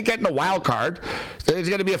in, but they ain't getting the wild card. There's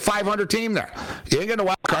going to be a 500 team there. You ain't getting the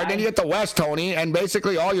wild card. Then you get the West, Tony, and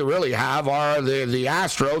basically all you really have are the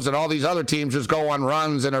Astros, and all these other teams just go on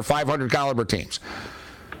runs and are 500 caliber teams.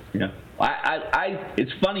 Yeah.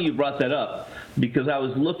 It's funny you brought that up, because I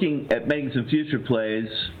was looking at making some future plays,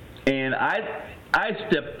 and I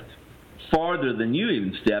stepped farther than you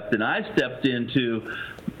even stepped, and I stepped into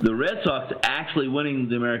the Red Sox actually winning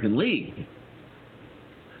the American League.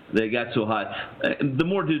 They got so hot. The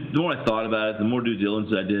more I thought about it, the more due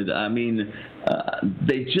diligence I did. I mean,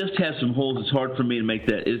 they just have some holes. It's hard for me to make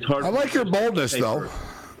that. It's hard. I like your boldness, though.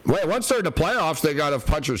 Once they're in the playoffs, they got a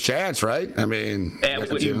puncher's chance, right? I mean,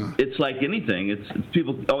 it's like anything. It's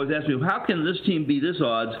people always ask me, how can this team be this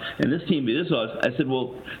odds and this team be this odds? I said,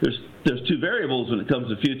 well, there's 2 variables when it comes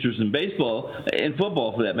to futures in baseball, in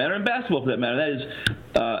football for that matter, and basketball for that matter. That is,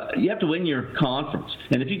 you have to win your conference,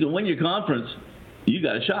 and if you can win your conference, you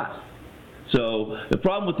got a shot. So the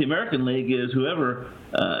problem with the American League is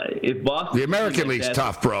if Boston. The American League's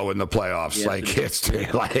tough, bro, in the playoffs. Yes,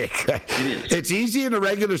 it's easy in the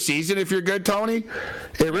regular season if you're good, Tony.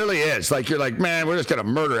 It really is. You're like, man, we're just gonna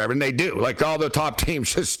murder everyone. They do. All the top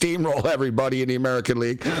teams just steamroll everybody in the American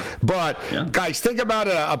League. Yeah. But guys, think about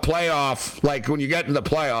a playoff. When you get in the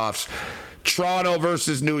playoffs. Toronto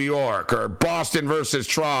versus New York, or Boston versus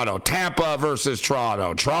Toronto, Tampa versus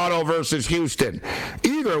Toronto, Toronto versus Houston.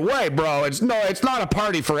 Either way, bro, it's not a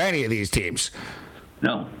party for any of these teams.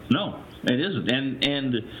 No, it isn't.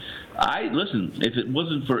 And listen, if it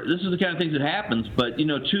wasn't for, this is the kind of things that happens, but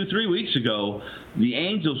 2-3 weeks ago, the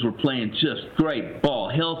Angels were playing just great ball,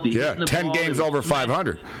 healthy. Yeah, 10 games over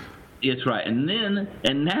 500. It's right. And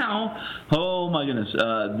now, oh my goodness,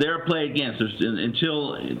 their play against us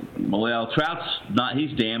Trout's not,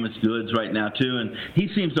 he's damaged goods right now too, and he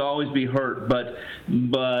seems to always be hurt, but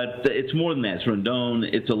it's more than that. It's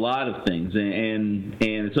Rendon, it's a lot of things, and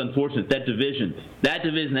it's unfortunate. That division, that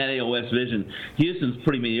AL West division, Houston's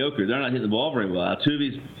pretty mediocre. They're not hitting the ball very well.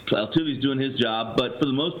 Altuve's doing his job, but for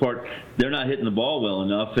the most part, they're not hitting the ball well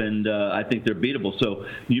enough, and I think they're beatable. So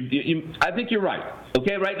I think you're right.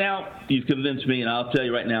 Okay, right now, you've convinced me, and I'll tell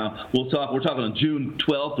you right now, we're talking on June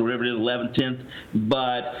 12th or whatever it is, 11th, 10th,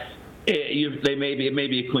 but it may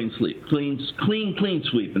be a clean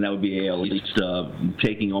sweep, and that would be AL East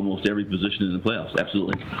taking almost every position in the playoffs.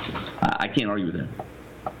 Absolutely. I can't argue with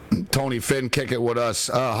that. Tony Finn, kick it with us.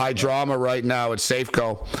 High drama right now at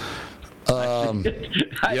Safeco.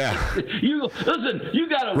 Yeah. You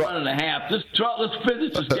got a run and a half. Let's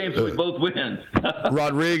finish this game so we both win.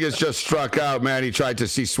 Rodriguez just struck out, man. He tried to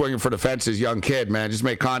see swinging for the fences, young kid, man. Just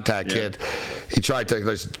make contact, kid. He tried to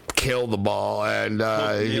just kill the ball, and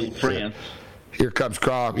France. Here comes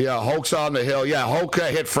Croft. Yeah, Hoke's on the hill. Yeah, Hoke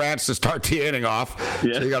hit France to start the inning off.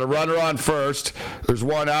 Yeah. So you got a runner on first. There's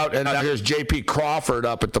one out, and now here's J.P. Crawford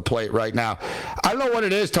up at the plate right now. I don't know what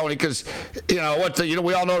it is, Tony, because we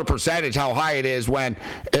all know the percentage, how high it is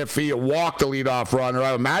if you walk the leadoff runner.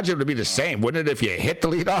 I imagine it would be the same, wouldn't it, if you hit the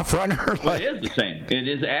leadoff runner? Well, it is the same. It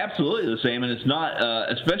is absolutely the same, and it's not,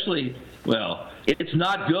 especially. Well, it's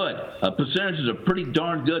not good. Percentages are pretty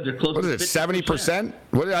darn good. They're close to 50%. What is it, 70%?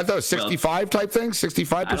 I thought it was 65 type thing?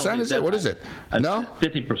 65%, is it? What is it? No?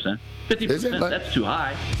 50%. 50%, that's too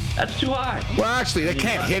high. That's too high. Well, actually, they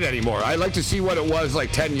can't hit anymore. I'd like to see what it was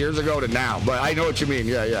 10 years ago to now, but I know what you mean.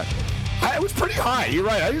 Yeah. It was pretty high. You're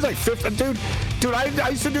right. I was 50. Dude, Dude, I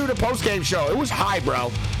used to do the post-game show. It was high,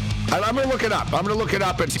 bro. I'm going to look it up. I'm going to look it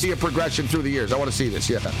up and see a progression through the years. I want to see this,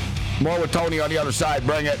 yeah. More with Tony on the other side.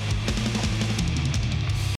 Bring it.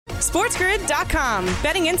 SportsGrid.com.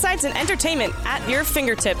 Betting insights and entertainment at your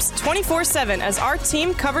fingertips 24/7 as our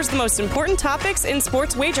team covers the most important topics in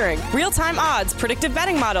sports wagering. Real-time odds, predictive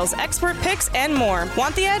betting models, expert picks, and more.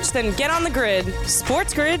 Want the edge? Then get on the grid.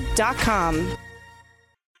 SportsGrid.com.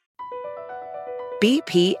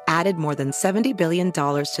 BP added more than $70 billion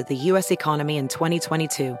to the U.S. economy in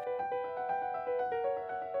 2022.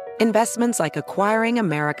 Investments like acquiring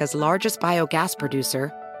America's largest biogas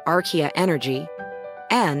producer, Archaea Energy,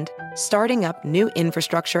 and starting up new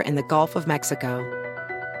infrastructure in the Gulf of Mexico.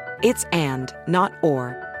 It's and, not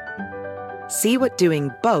or. See what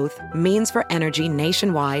doing both means for energy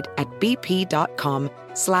nationwide at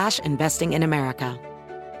bp.com/investing in America.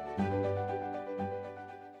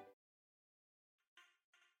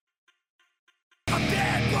 I'm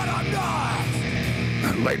dead, but I'm not.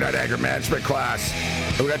 Late night anger management class.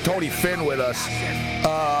 We got Tony Finn with us.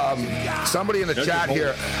 Somebody in the chat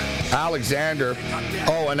here, Alexander.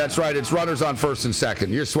 Oh, and that's right. It's runners on first and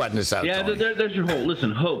second. You're sweating this out. Yeah, there's your whole.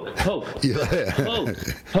 Listen, hope. Yeah. Hope.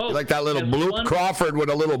 You like that little bloop? Crawford with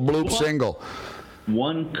a little bloop single.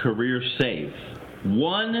 One career save.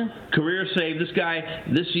 One career save. This guy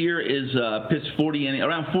this year is pitched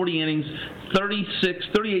around 40 innings,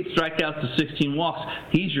 38 strikeouts to 16 walks.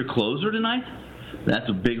 He's your closer tonight. That's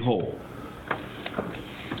a big hole.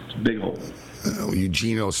 It's a big hole.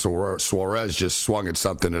 Eugenio Suarez just swung at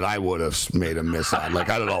something that I would have made a miss on.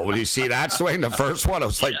 Like, I don't know. When you see that swing, the first one, I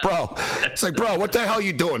was like, bro, what the hell are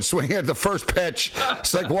you doing? Swinging at the first pitch.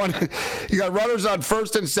 It's like you got runners on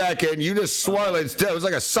first and second. You just swung. It was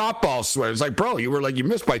like a softball swing. It's like, bro, you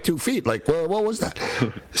missed by 2 feet. Like, what was that?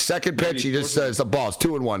 Second pitch, he just says the ball's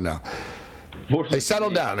 2-1 now. They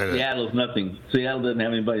settled down in it. Seattle's nothing. Seattle doesn't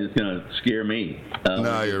have anybody that's going to scare me.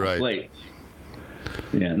 No, you're right. Plate.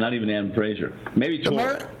 Yeah, not even Adam Frazier. Maybe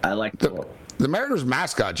Toro. I like Toro. The Mariners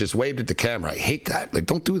mascot just waved at the camera. I hate that. Like,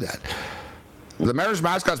 don't do that. The Mariners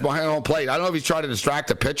mascot's behind home plate. I don't know if he's trying to distract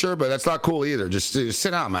the pitcher, but that's not cool either. Just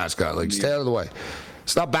sit down, mascot. Like, stay out of the way.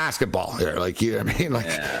 It's not basketball here. Like, you know what I mean? Like,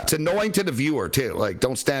 It's annoying to the viewer, too. Like,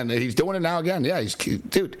 don't stand. He's doing it now again. Yeah, he's cute.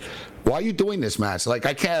 Dude, why are you doing this, Matt? Like,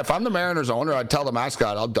 I can't. If I'm the Mariners owner, I'd tell the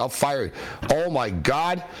mascot, I'll fire you. Oh, my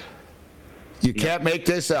God. You can't make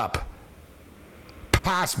this up.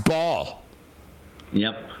 Pass ball.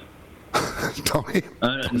 Yep. Tony.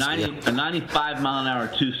 A 95-mile-an-hour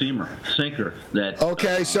two-seamer sinker.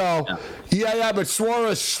 Okay, so but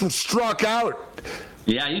Suarez struck out.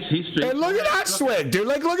 Yeah, he's. And look at that swing, dude.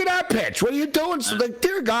 Like, look at that pitch. What are you doing? Like,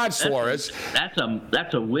 dear God, Suarez. That's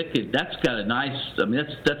a wicked. That's got a nice. I mean,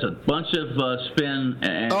 that's a bunch of spin.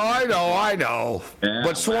 And, I know. Yeah,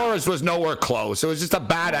 but Suarez was nowhere close. It was just a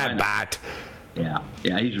bad at bat. Yeah,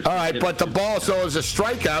 he's all right, but the ball, so it's a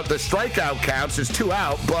strikeout. The strikeout counts as 2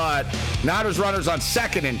 out, but now there's runners on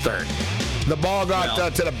second and third. The ball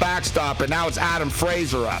got to the backstop, and now it's Adam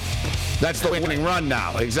Frazier up. That's the winning run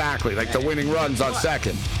now, exactly. Like the winning run's on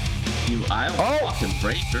second. I'm walking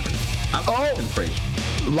Frazier. I'm walking Frazier.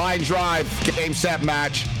 Line drive, game, set,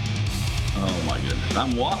 match. Oh, my goodness.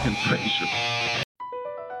 I'm walking Frazier.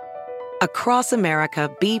 Across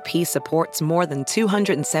America, BP supports more than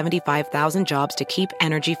 275,000 jobs to keep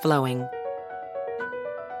energy flowing.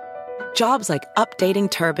 Jobs like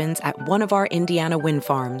updating turbines at one of our Indiana wind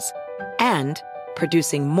farms and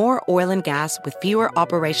producing more oil and gas with fewer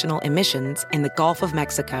operational emissions in the Gulf of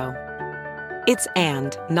Mexico. It's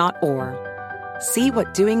and, not or. See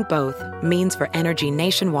what doing both means for energy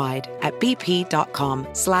nationwide at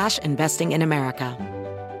bp.com/investing in America.